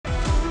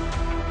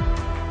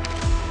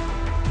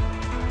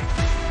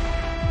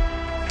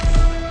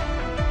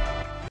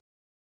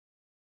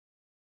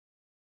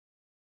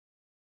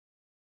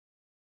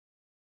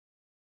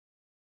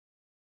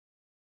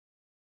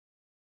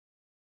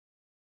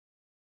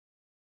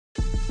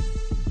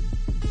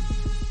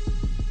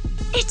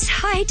It's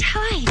high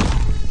tide.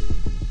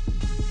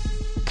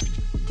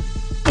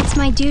 It's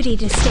my duty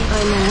to stay.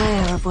 I'm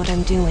aware of what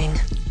I'm doing.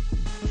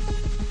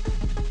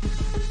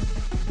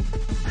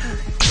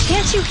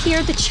 Can't you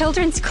hear the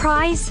children's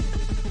cries?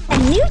 A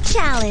new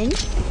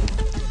challenge.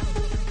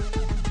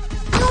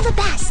 All the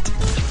best.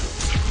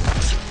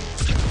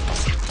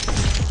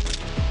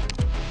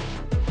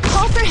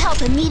 Call for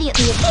help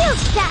immediately. It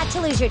feels bad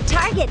to lose your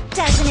target,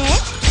 doesn't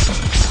it?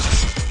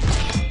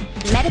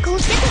 Medical,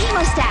 get the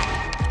hemostat.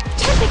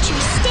 Temperature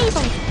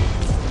stable.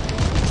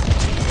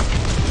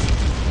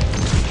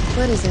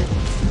 What is it?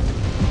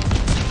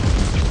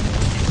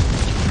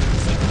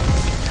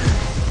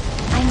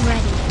 I'm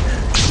ready.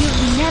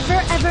 You've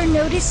never ever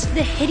noticed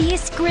the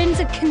hideous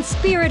grins of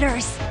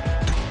conspirators.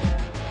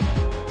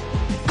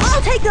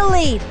 I'll take the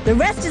lead. The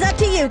rest is up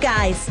to you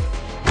guys.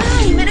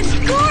 I'm in a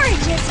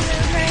gorgeous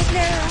mood right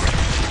now.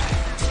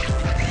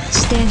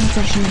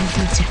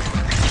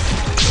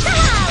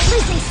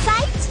 Losing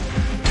sight?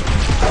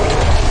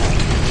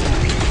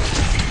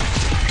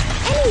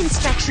 Any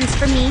instructions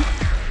for me?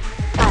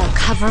 I'll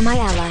cover my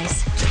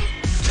allies.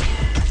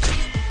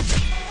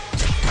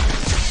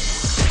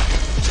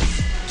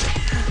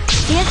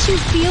 Can't you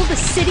feel the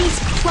cities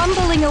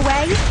crumbling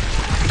away?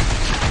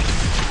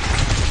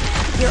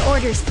 Your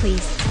orders,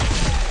 please.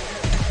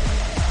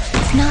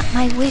 It's not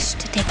my wish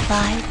to take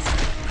lives.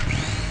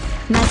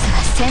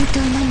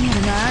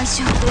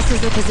 This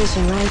is the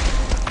position, right?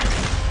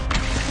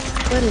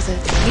 What is it?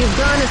 You've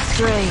gone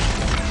astray.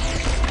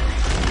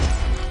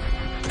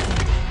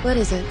 What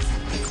is it?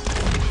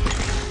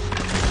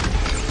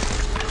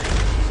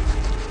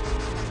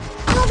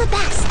 All the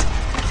best.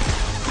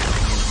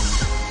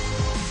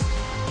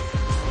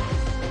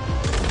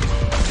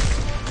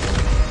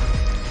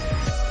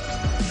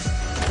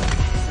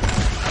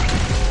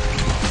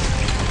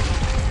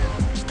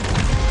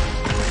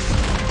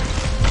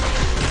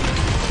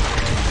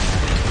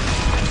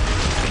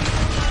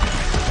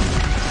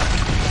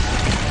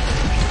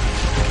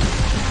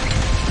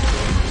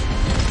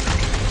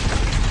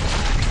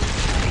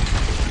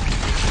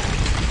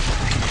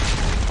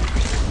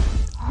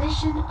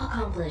 Mission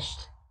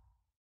accomplished.